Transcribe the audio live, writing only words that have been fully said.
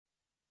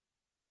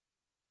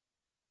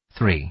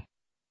3.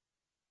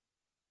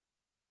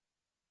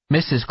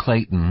 Mrs.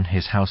 Clayton,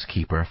 his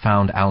housekeeper,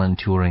 found Alan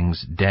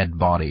Turing's dead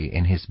body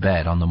in his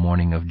bed on the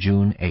morning of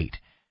June 8,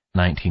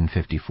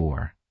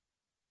 1954.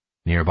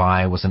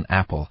 Nearby was an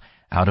apple,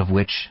 out of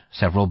which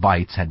several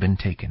bites had been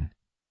taken.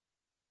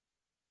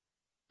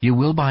 "You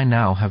will by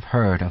now have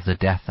heard of the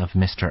death of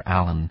Mr.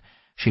 Allen,"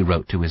 she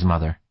wrote to his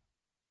mother.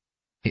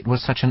 "It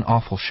was such an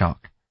awful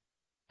shock.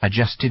 I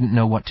just didn't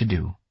know what to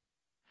do.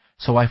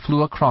 So I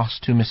flew across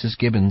to Mrs.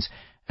 Gibbons,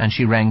 and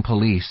she rang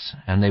police,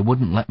 and they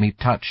wouldn't let me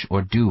touch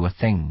or do a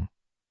thing.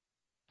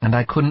 And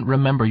I couldn't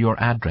remember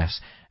your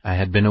address. I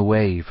had been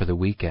away for the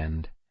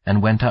weekend,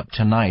 and went up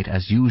tonight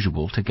as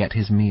usual to get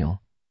his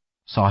meal.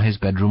 Saw his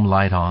bedroom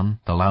light on,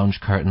 the lounge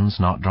curtains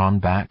not drawn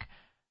back,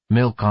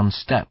 milk on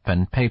step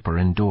and paper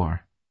in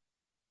door.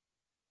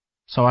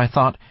 So I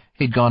thought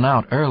he'd gone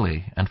out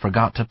early and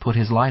forgot to put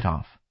his light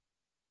off.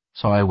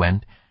 So I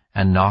went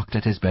and knocked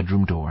at his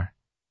bedroom door.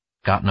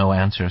 Got no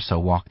answer, so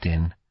walked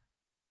in.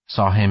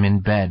 Saw him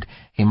in bed.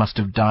 He must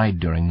have died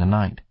during the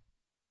night.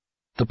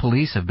 The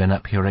police have been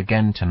up here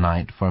again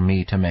tonight for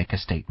me to make a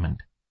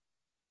statement."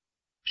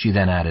 She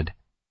then added,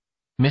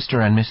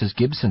 "Mr. and Mrs.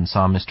 Gibson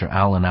saw Mr.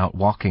 Allen out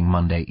walking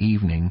Monday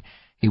evening.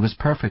 He was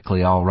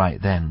perfectly all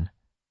right then.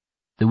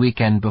 The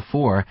weekend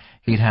before,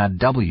 he'd had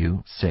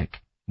W.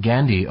 sick,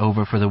 Gandy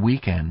over for the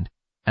weekend,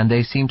 and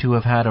they seem to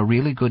have had a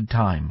really good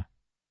time.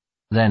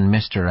 Then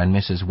Mr. and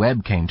Mrs.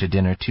 Webb came to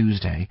dinner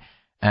Tuesday,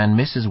 and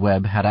Mrs.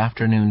 Webb had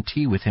afternoon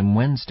tea with him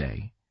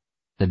Wednesday,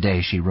 the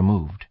day she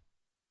removed."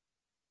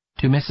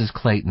 To Mrs.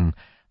 Clayton,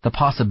 the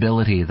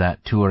possibility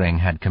that Turing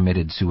had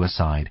committed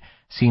suicide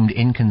seemed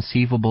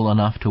inconceivable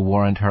enough to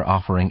warrant her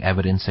offering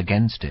evidence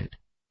against it,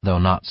 though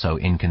not so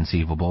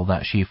inconceivable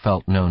that she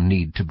felt no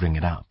need to bring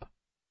it up.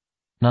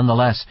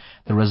 Nonetheless,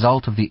 the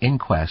result of the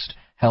inquest,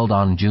 held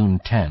on June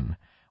 10,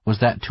 was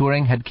that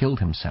Turing had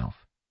killed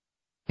himself.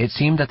 It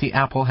seemed that the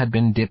apple had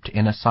been dipped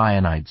in a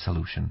cyanide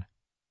solution.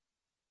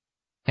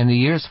 In the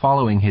years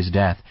following his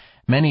death,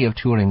 many of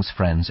Turing's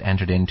friends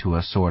entered into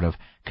a sort of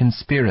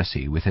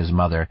conspiracy with his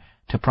mother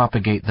to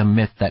propagate the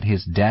myth that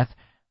his death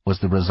was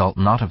the result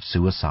not of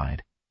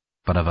suicide,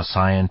 but of a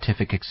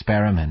scientific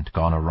experiment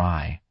gone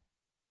awry.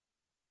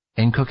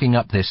 In cooking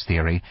up this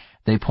theory,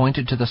 they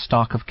pointed to the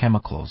stock of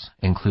chemicals,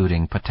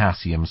 including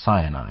potassium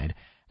cyanide,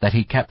 that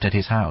he kept at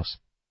his house,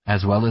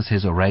 as well as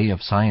his array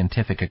of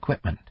scientific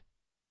equipment.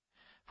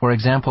 For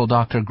example,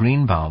 Dr.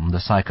 Greenbaum, the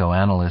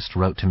psychoanalyst,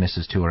 wrote to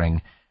Mrs.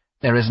 Turing,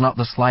 "There is not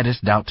the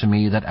slightest doubt to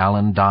me that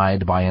Allen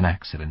died by an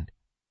accident.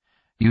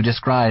 You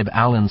describe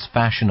Allen's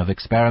fashion of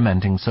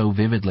experimenting so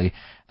vividly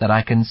that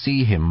I can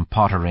see him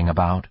pottering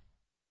about.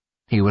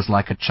 He was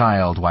like a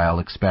child while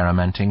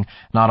experimenting,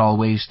 not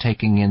always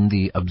taking in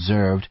the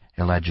observed,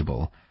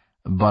 illegible,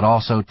 but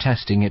also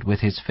testing it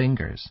with his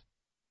fingers.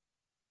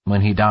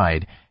 When he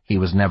died, he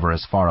was never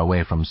as far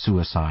away from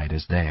suicide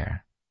as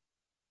there."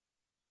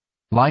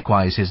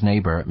 Likewise, his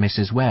neighbor,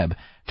 Mrs. Webb,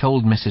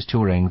 told Mrs.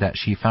 Turing that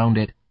she found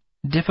it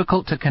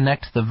difficult to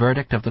connect the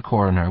verdict of the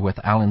coroner with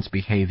Allen's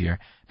behavior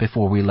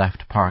before we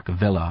left Park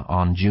Villa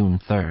on June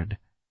 3rd.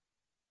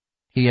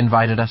 "He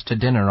invited us to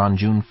dinner on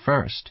June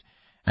 1st,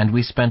 and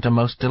we spent a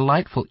most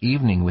delightful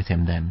evening with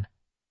him then.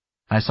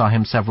 I saw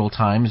him several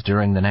times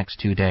during the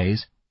next 2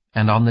 days,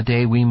 and on the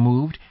day we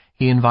moved,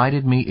 he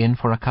invited me in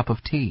for a cup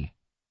of tea.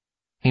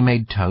 He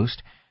made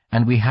toast,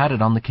 and we had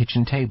it on the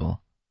kitchen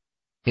table.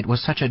 It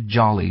was such a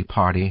jolly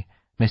party,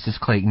 Mrs.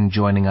 Clayton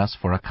joining us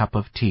for a cup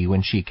of tea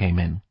when she came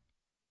in.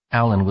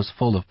 Allen was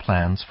full of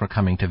plans for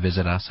coming to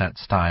visit us at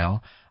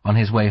Stile on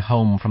his way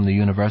home from the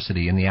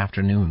university in the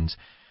afternoons,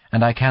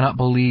 and I cannot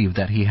believe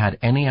that he had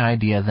any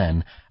idea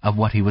then of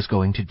what he was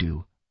going to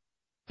do.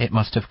 It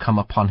must have come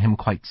upon him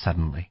quite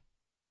suddenly."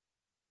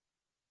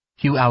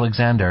 Hugh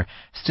Alexander,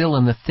 still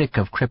in the thick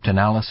of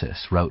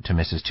cryptanalysis, wrote to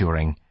Mrs.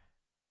 Turing,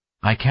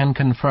 "I can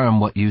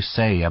confirm what you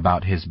say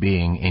about his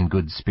being in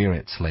good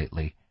spirits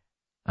lately.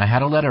 I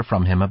had a letter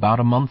from him about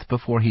a month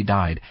before he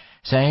died,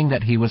 saying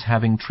that he was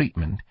having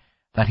treatment,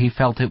 that he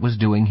felt it was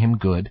doing him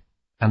good,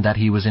 and that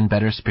he was in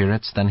better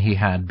spirits than he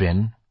had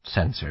been,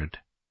 censored."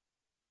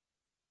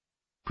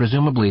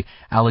 Presumably,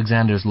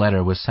 Alexander's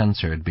letter was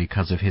censored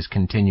because of his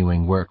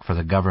continuing work for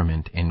the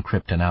government in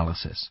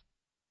cryptanalysis.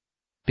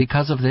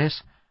 Because of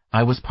this,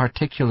 I was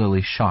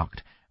particularly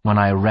shocked when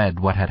I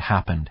read what had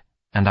happened,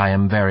 and I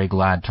am very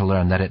glad to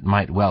learn that it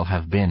might well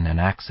have been an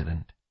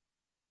accident.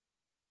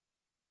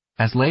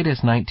 As late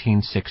as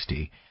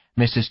 1960,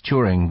 Mrs.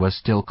 Turing was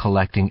still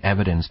collecting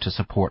evidence to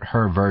support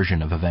her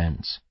version of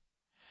events.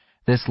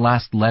 This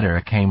last letter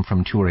came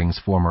from Turing's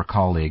former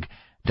colleague,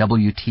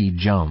 W.T.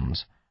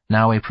 Jones,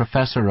 now a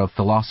professor of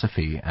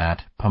philosophy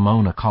at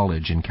Pomona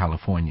College in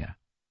California.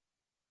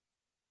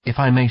 "If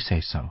I may say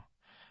so,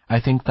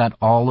 I think that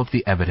all of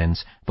the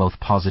evidence, both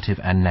positive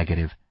and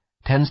negative,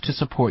 tends to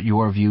support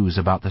your views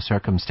about the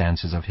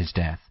circumstances of his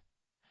death.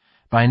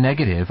 By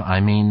negative, I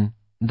mean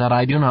that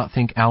I do not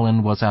think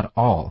Allen was at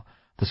all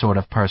the sort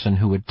of person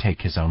who would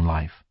take his own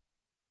life.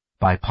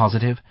 By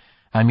positive,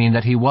 I mean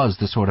that he was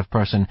the sort of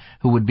person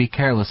who would be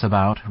careless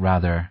about,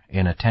 rather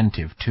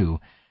inattentive to,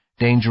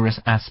 dangerous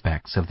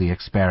aspects of the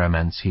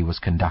experiments he was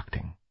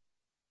conducting.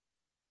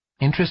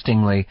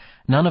 Interestingly,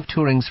 none of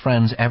Turing's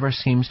friends ever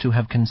seems to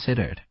have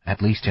considered,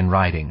 at least in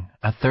writing,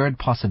 a third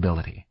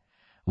possibility,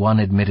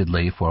 one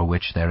admittedly for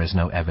which there is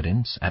no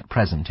evidence, at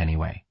present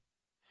anyway,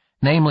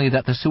 namely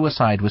that the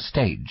suicide was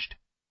staged,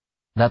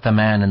 that the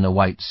man in the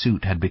white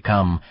suit had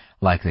become,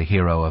 like the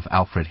hero of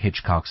Alfred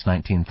Hitchcock's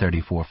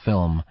 1934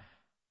 film,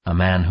 a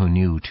man who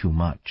knew too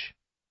much.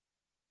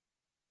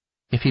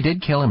 If he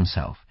did kill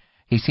himself,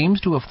 he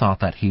seems to have thought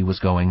that he was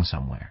going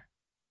somewhere.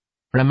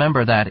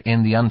 Remember that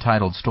in the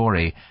untitled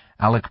story,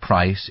 Alec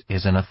Pryce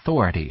is an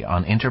authority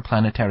on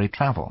interplanetary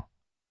travel.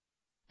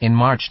 In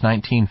March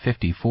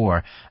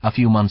 1954, a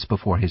few months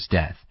before his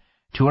death,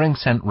 Turing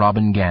sent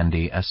Robin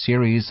Gandy a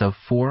series of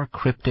 4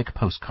 cryptic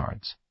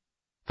postcards.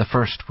 The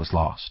first was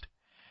lost.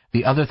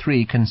 The other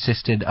 3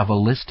 consisted of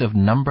a list of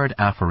numbered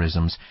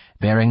aphorisms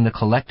bearing the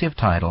collective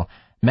title,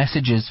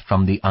 Messages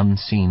from the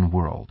Unseen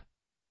World.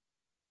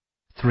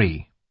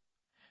 3.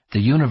 The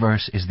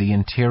universe is the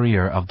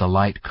interior of the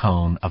light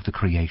cone of the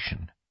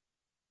creation.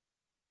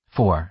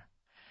 4.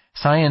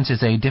 Science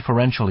is a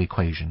differential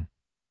equation.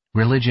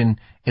 Religion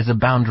is a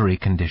boundary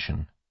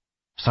condition.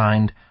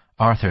 Signed,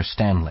 Arthur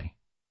Stanley.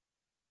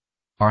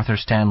 Arthur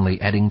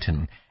Stanley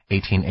Eddington,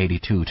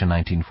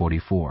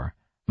 1882–1944,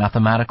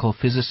 mathematical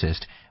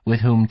physicist with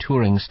whom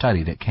Turing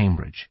studied at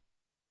Cambridge.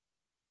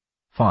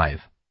 5.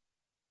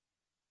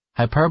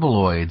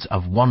 Hyperboloids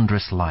of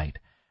wondrous light,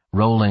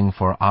 rolling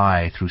for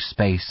aye through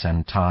space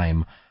and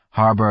time,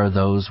 harbor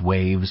those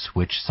waves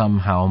which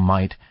somehow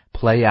might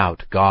play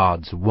out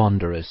God's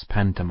wondrous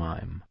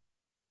pantomime.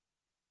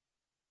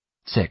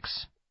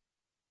 6.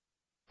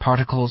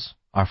 Particles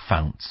are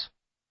founts.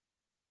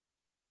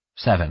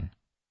 7.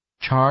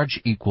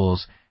 Charge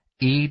equals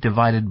E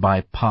divided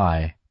by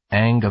pi,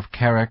 ang of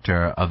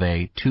character of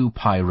a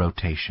 2-pi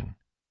rotation.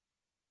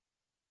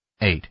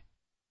 8.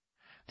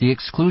 The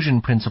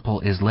exclusion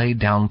principle is laid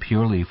down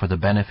purely for the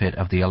benefit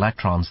of the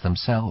electrons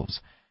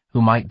themselves,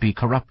 who might be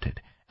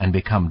corrupted and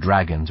become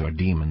dragons or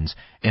demons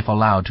if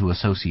allowed to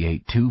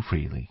associate too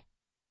freely.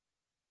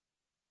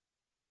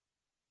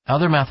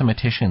 Other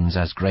mathematicians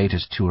as great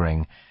as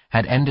Turing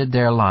had ended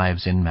their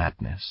lives in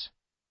madness.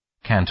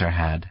 Cantor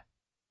had,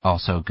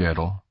 also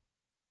Gödel.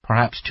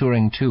 Perhaps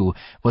Turing, too,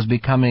 was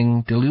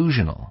becoming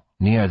delusional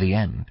near the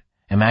end,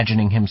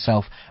 imagining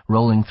himself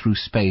rolling through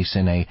space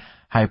in a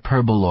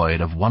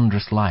hyperboloid of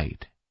wondrous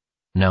light,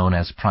 known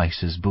as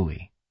Pryce's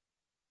buoy.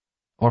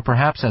 Or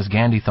perhaps, as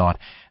Gandy thought,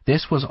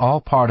 this was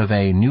all part of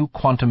a new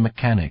quantum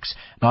mechanics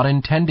not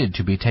intended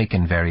to be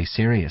taken very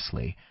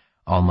seriously,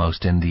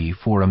 almost in the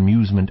for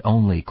amusement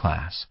only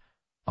class,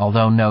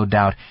 although no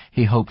doubt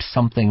he hoped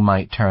something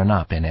might turn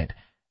up in it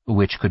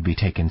which could be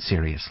taken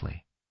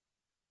seriously.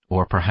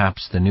 Or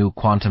perhaps the new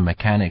quantum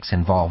mechanics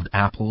involved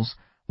apples,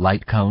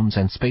 light cones,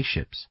 and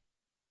spaceships.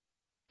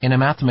 In A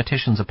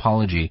Mathematician's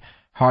Apology,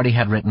 Hardy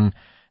had written,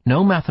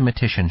 "No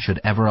mathematician should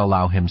ever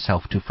allow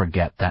himself to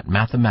forget that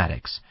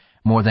mathematics,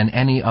 more than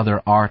any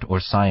other art or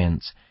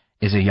science,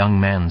 is a young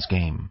man's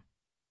game."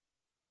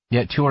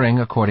 Yet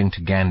Turing, according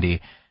to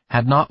Gandy,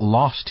 had not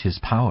lost his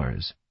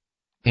powers.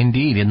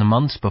 Indeed, in the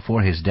months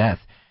before his death,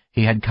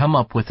 he had come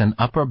up with an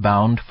upper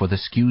bound for the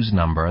Skews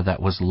number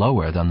that was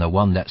lower than the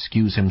one that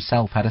Skews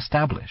himself had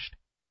established.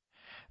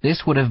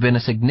 This would have been a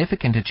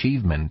significant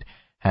achievement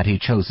had he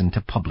chosen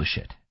to publish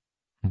it.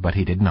 But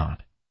he did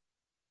not.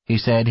 He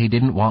said he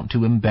didn't want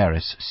to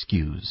embarrass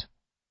Skews.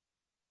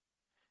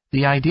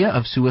 The idea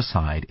of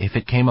suicide, if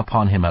it came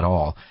upon him at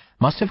all,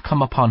 must have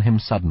come upon him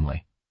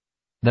suddenly.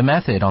 The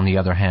method, on the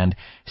other hand,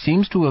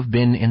 seems to have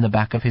been in the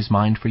back of his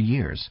mind for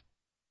years.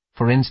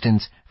 For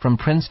instance, from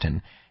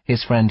Princeton,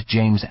 his friend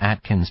James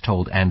Atkins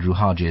told Andrew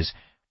Hodges,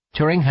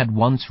 Turing had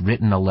once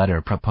written a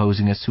letter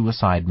proposing a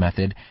suicide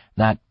method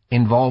that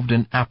involved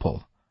an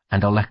apple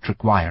and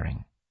electric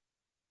wiring.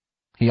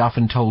 He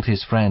often told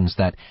his friends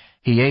that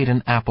he ate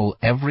an apple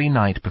every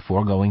night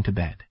before going to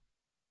bed.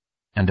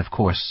 And of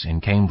course,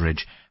 in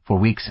Cambridge, for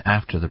weeks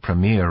after the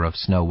premiere of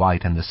Snow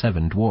White and the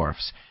 7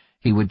 Dwarfs,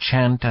 he would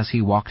chant as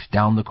he walked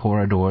down the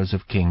corridors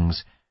of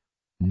King's,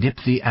 "Dip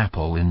the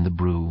apple in the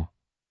brew.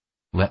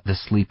 Let the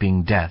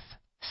sleeping death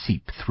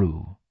seep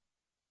through."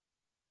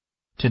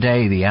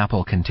 Today the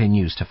apple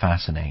continues to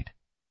fascinate.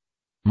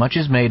 Much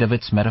is made of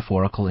its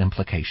metaphorical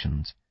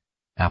implications.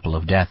 Apple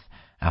of death,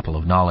 apple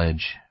of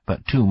knowledge,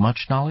 but too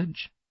much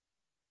knowledge?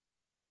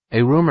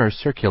 A rumor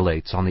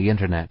circulates on the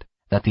Internet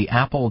that the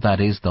apple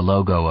that is the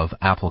logo of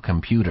Apple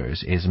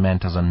Computers is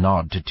meant as a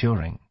nod to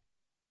Turing.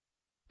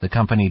 The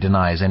company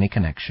denies any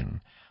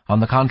connection. On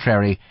the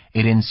contrary,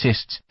 it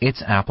insists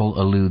its apple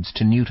alludes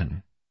to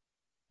Newton.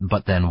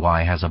 But then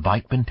why has a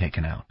bite been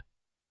taken out?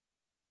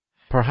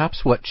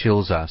 Perhaps what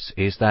chills us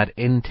is that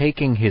in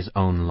taking his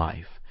own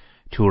life,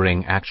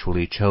 Turing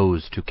actually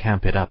chose to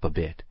camp it up a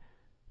bit,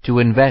 to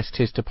invest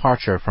his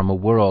departure from a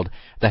world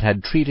that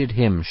had treated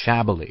him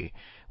shabbily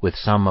with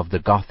some of the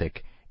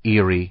gothic,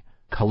 eerie,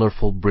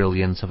 colorful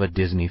brilliance of a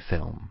Disney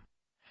film.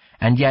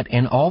 And yet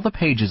in all the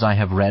pages I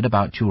have read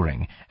about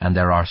Turing, and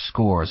there are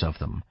scores of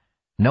them,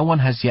 no one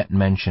has yet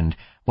mentioned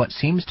what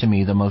seems to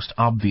me the most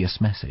obvious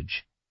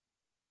message.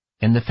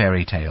 In the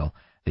fairy tale,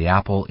 the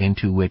apple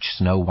into which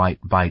Snow White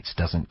bites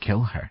doesn't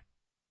kill her.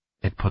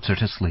 It puts her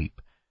to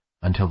sleep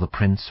until the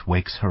prince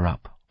wakes her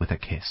up with a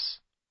kiss.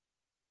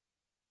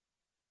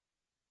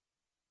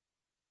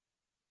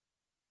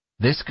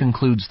 This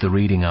concludes the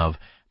reading of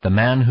The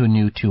Man Who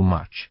Knew Too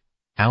Much,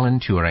 Alan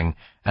Turing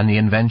and the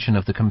Invention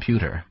of the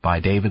Computer by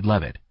David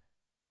Levitt.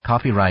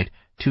 Copyright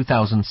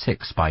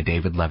 2006 by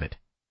David Levitt.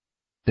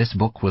 This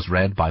book was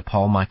read by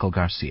Paul Michael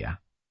Garcia.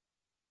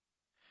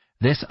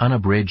 This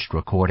unabridged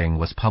recording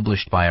was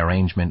published by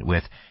arrangement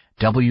with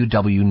W.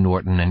 W.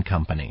 Norton &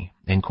 Company,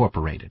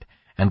 Incorporated,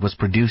 and was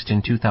produced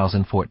in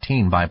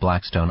 2014 by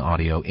Blackstone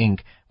Audio,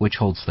 Inc., which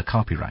holds the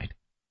copyright.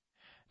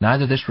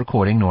 Neither this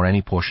recording nor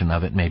any portion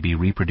of it may be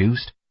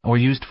reproduced or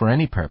used for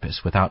any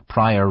purpose without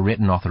prior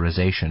written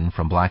authorization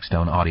from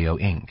Blackstone Audio,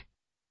 Inc.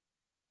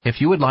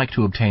 If you would like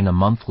to obtain a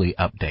monthly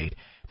update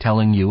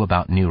telling you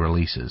about new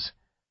releases,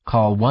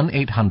 call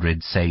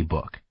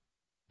 1-800-SAY-BOOK.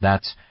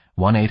 That's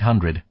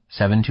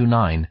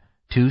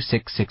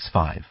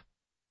 1-800-729-2665.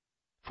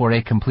 For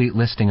a complete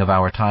listing of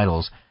our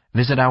titles,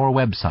 visit our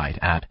website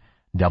at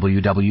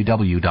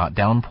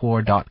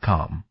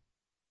www.downpour.com.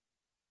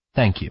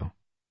 Thank you.